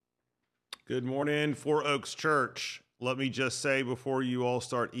Good morning, Four Oaks Church. Let me just say before you all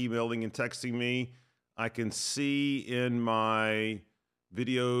start emailing and texting me, I can see in my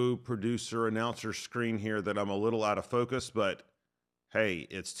video producer announcer screen here that I'm a little out of focus, but hey,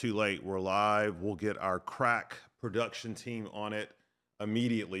 it's too late. We're live. We'll get our crack production team on it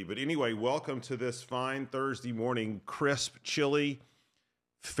immediately. But anyway, welcome to this fine Thursday morning, crisp, chilly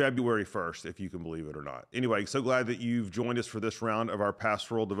February 1st, if you can believe it or not. Anyway, so glad that you've joined us for this round of our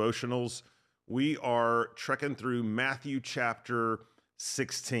pastoral devotionals. We are trekking through Matthew chapter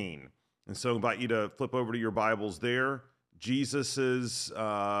 16. And so I invite you to flip over to your Bibles there. Jesus's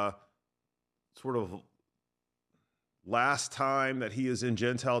sort of last time that he is in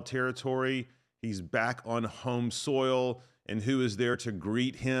Gentile territory. He's back on home soil, and who is there to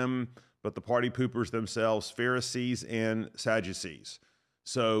greet him but the party poopers themselves, Pharisees and Sadducees.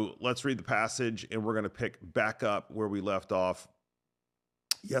 So let's read the passage, and we're going to pick back up where we left off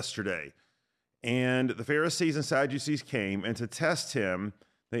yesterday. And the Pharisees and Sadducees came, and to test him,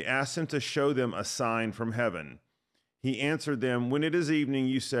 they asked him to show them a sign from heaven. He answered them, "When it is evening,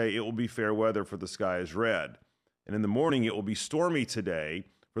 you say it will be fair weather, for the sky is red. And in the morning it will be stormy today,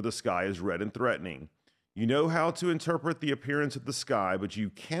 for the sky is red and threatening. You know how to interpret the appearance of the sky, but you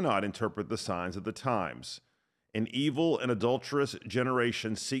cannot interpret the signs of the times. An evil and adulterous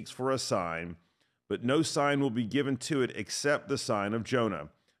generation seeks for a sign, but no sign will be given to it except the sign of Jonah."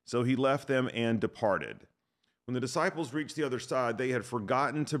 So he left them and departed. When the disciples reached the other side, they had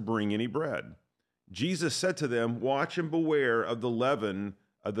forgotten to bring any bread. Jesus said to them, "Watch and beware of the leaven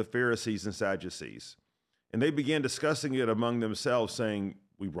of the Pharisees and Sadducees." And they began discussing it among themselves, saying,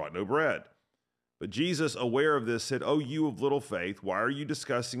 "We brought no bread." But Jesus, aware of this, said, "Oh, you of little faith, why are you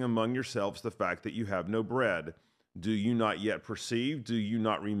discussing among yourselves the fact that you have no bread? Do you not yet perceive? Do you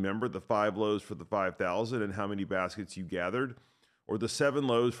not remember the 5 loaves for the 5,000 and how many baskets you gathered? Or the 7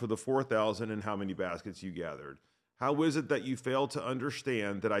 loaves for the 4,000 and how many baskets you gathered? How is it that you fail to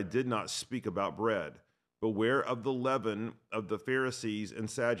understand that I did not speak about bread? Beware of the leaven of the Pharisees and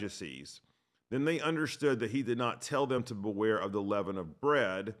Sadducees." Then they understood that he did not tell them to beware of the leaven of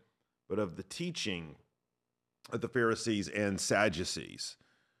bread, but of the teaching of the Pharisees and Sadducees.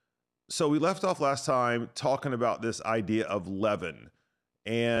 So we left off last time talking about this idea of leaven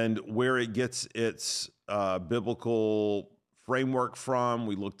and where it gets its biblical framework from.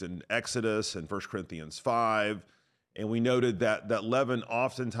 We looked in Exodus and 1 Corinthians 5, and we noted that leaven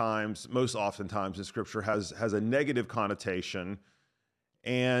oftentimes, most oftentimes in Scripture, has a negative connotation,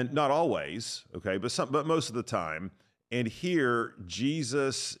 and not always, okay, but most of the time. And here,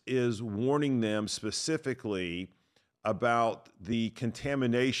 Jesus is warning them specifically about the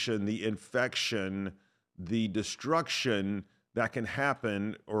contamination, the infection, the destruction that can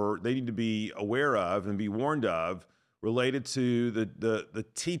happen, or they need to be aware of and be warned of, related to the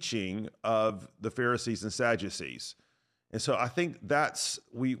teaching of the Pharisees and Sadducees. And so I think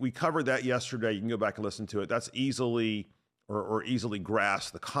we covered that yesterday. You can go back and listen to it. That's easily or easily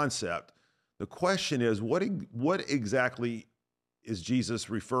grasp the concept. The question is, what exactly is Jesus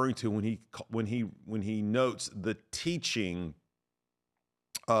referring to when he notes the teaching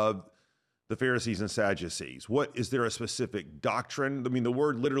of the Pharisees and Sadducees? What is there a specific doctrine? I mean, the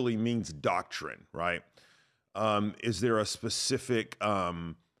word literally means doctrine, right? Is there a specific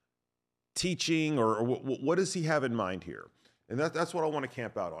teaching, or what does he have in mind here? And that's what I want to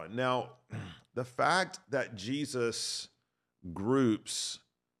camp out on. Now, the fact that Jesus groups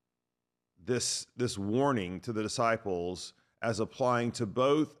this warning to the disciples as applying to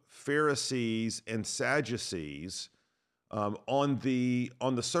both Pharisees and Sadducees on the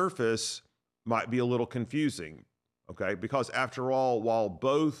surface might be a little confusing, okay? Because after all, while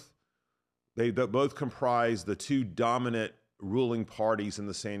they both comprise the 2 dominant ruling parties in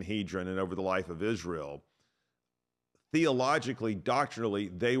the Sanhedrin and over the life of Israel, theologically, doctrinally,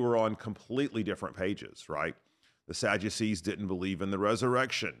 they were on completely different pages, right? The Sadducees didn't believe in the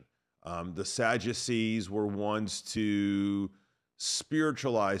resurrection. The Sadducees were ones to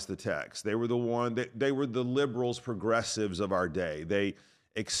spiritualize the text. They were they were the liberals, progressives of our day. They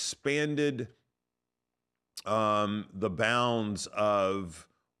expanded the bounds of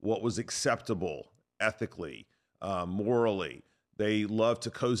what was acceptable ethically, morally. They loved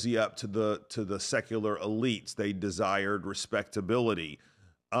to cozy up to the secular elites. They desired respectability.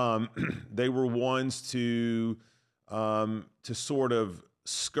 They were ones to sort of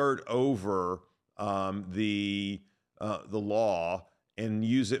skirt over the law and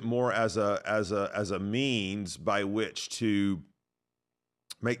use it more as a means by which to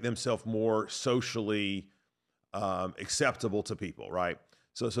make themselves more socially acceptable to people, right?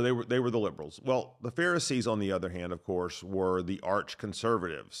 So they were the liberals. Well, the Pharisees, on the other hand, of course, were the arch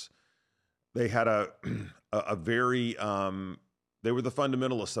conservatives. they had a very they were the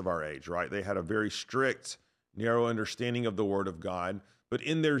fundamentalists of our age, right? They had a very strict, narrow understanding of the Word of God, but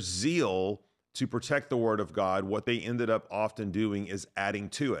in their zeal to protect the Word of God, what they ended up often doing is adding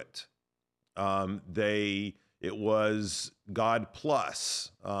to it. It was God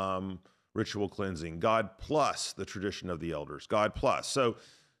plus ritual cleansing, God plus the tradition of the elders, God plus.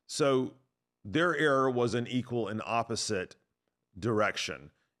 So their error was an equal and opposite direction.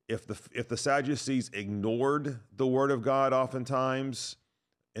 If the Sadducees ignored the Word of God oftentimes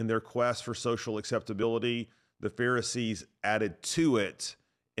in their quest for social acceptability, the Pharisees added to it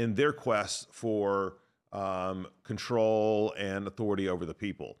in their quest for control and authority over the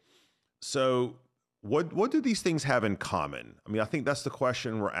people. So what do these things have in common? I mean, I think that's the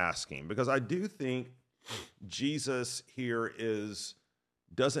question we're asking, because I do think Jesus here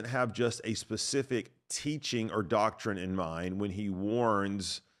doesn't have just a specific teaching or doctrine in mind when he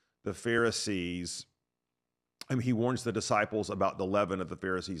warns the Pharisees. I mean, he warns the disciples about the leaven of the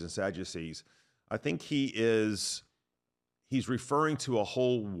Pharisees and Sadducees. I think he's referring to a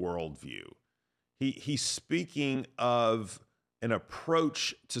whole worldview. He's speaking of an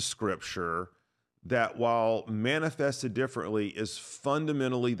approach to Scripture that, while manifested differently, is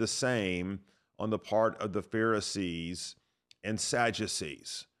fundamentally the same on the part of the Pharisees and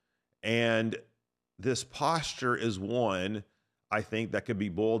Sadducees. And this posture is one, I think, that could be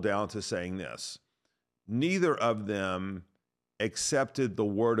boiled down to saying this: neither of them accepted the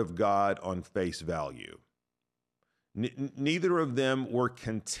Word of God on face value. Neither of them were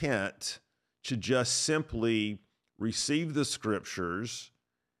content to just simply receive the Scriptures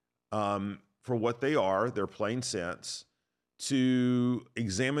for what they are, their plain sense, to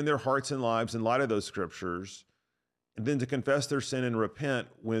examine their hearts and lives in light of those Scriptures, and then to confess their sin and repent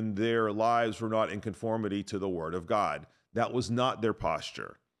when their lives were not in conformity to the Word of God. That was not their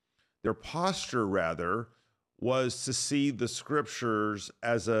posture. Their posture, rather, was to see the Scriptures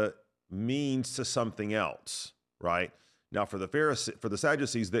as a means to something else, right? Now, for the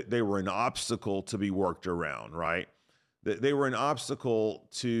Sadducees, they were an obstacle to be worked around, right? They were an obstacle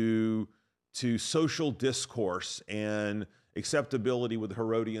to social discourse and acceptability with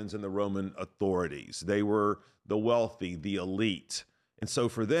Herodians and the Roman authorities. They were the wealthy, the elite. And so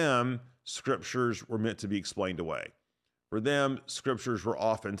for them, Scriptures were meant to be explained away. For them, Scriptures were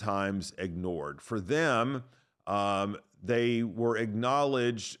oftentimes ignored. For them, they were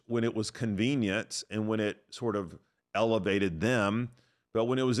acknowledged when it was convenient and when it sort of elevated them. But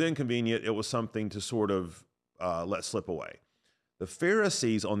when it was inconvenient, it was something to sort of let slip away. The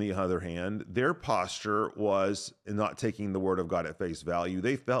Pharisees, on the other hand, their posture was in not taking the Word of God at face value.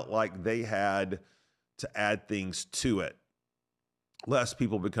 They felt like they had to add things to it, lest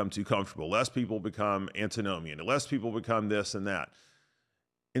people become too comfortable, lest people become antinomian, lest people become this and that.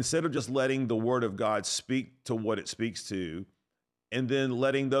 Instead of just letting the Word of God speak to what it speaks to, and then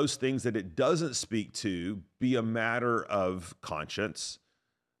letting those things that it doesn't speak to be a matter of conscience,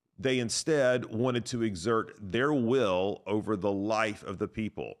 they instead wanted to exert their will over the life of the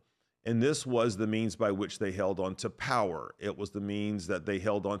people. And this was the means by which they held on to power. It was the means that they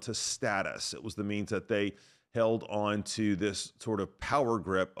held on to status. It was the means that they held on to this sort of power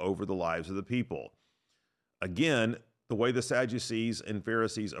grip over the lives of the people. Again, the way the Sadducees and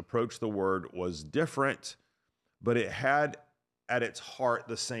Pharisees approached the word was different, but it had at its heart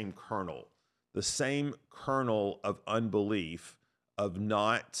the same kernel of unbelief, of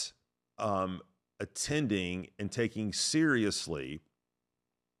not attending and taking seriously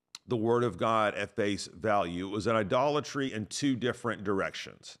the Word of God at face value. It was an idolatry in two different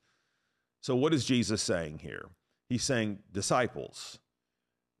directions. So what is Jesus saying here? He's saying, disciples,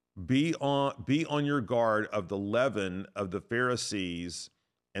 be on your guard of the leaven of the Pharisees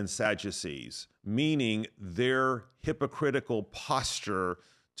and Sadducees, meaning their hypocritical posture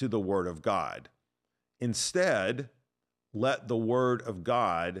to the Word of God. Instead, let the Word of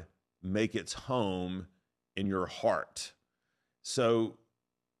God make its home in your heart. So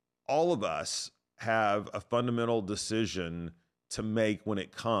all of us have a fundamental decision to make when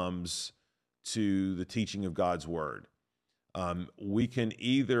it comes to the teaching of God's Word. We can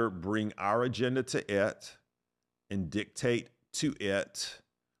either bring our agenda to it and dictate to it,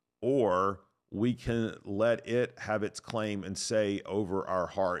 or we can let it have its claim and say over our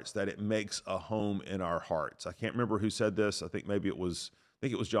hearts that it makes a home in our hearts. I can't remember who said this. I think it was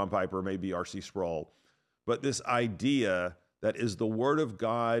John Piper, maybe R.C. Sproul. But this idea that, is the Word of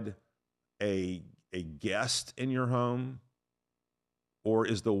God a guest in your home, or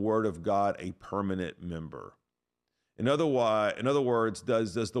is the Word of God a permanent member? In other words,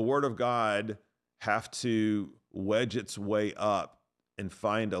 does the Word of God have to wedge its way up and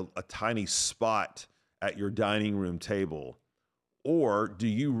find a tiny spot at your dining room table? Or do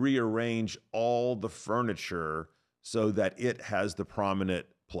you rearrange all the furniture so that it has the prominent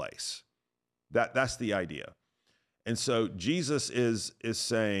place? That's the idea. And so Jesus is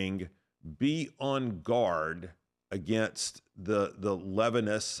saying, be on guard against the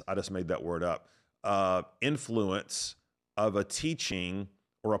leavenous, I just made that word up, influence of a teaching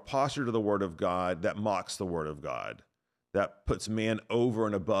or a posture to the Word of God that mocks the Word of God, that puts man over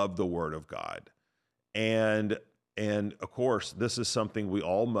and above the Word of God. And of course, this is something we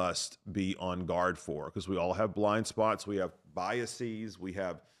all must be on guard for, because we all have blind spots, we have biases, we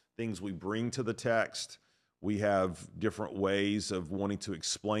have things we bring to the text, we have different ways of wanting to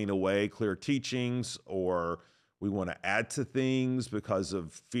explain away clear teachings, or we want to add to things because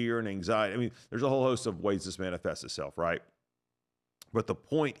of fear and anxiety. I mean, there's a whole host of ways this manifests itself, right? But the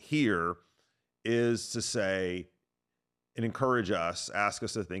point here is to say and encourage us, ask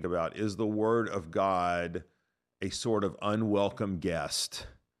us to think about, is the Word of God a sort of unwelcome guest,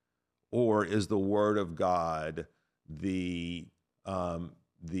 or is the Word of God does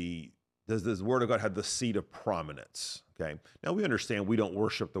the Word of God have the seat of prominence? Okay. Now we understand we don't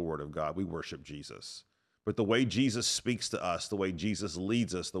worship the Word of God. We worship Jesus. But the way Jesus speaks to us, the way Jesus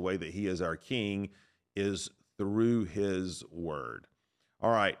leads us, the way that he is our King is through his Word.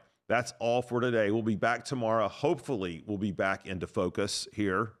 All right. That's all for today. We'll be back tomorrow. Hopefully we'll be back into focus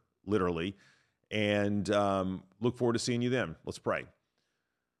here, literally, and look forward to seeing you then. Let's pray.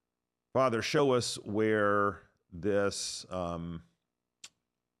 Father, show us where this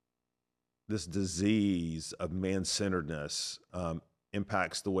disease of man-centeredness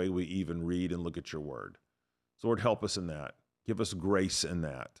impacts the way we even read and look at your word. So Lord, help us in that. Give us grace in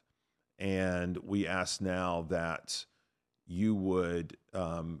that. And we ask now that you would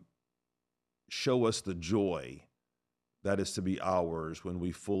show us the joy that is to be ours when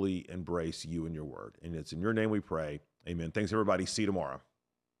we fully embrace you and your word. And it's in your name we pray. Amen. Thanks, everybody. See you tomorrow.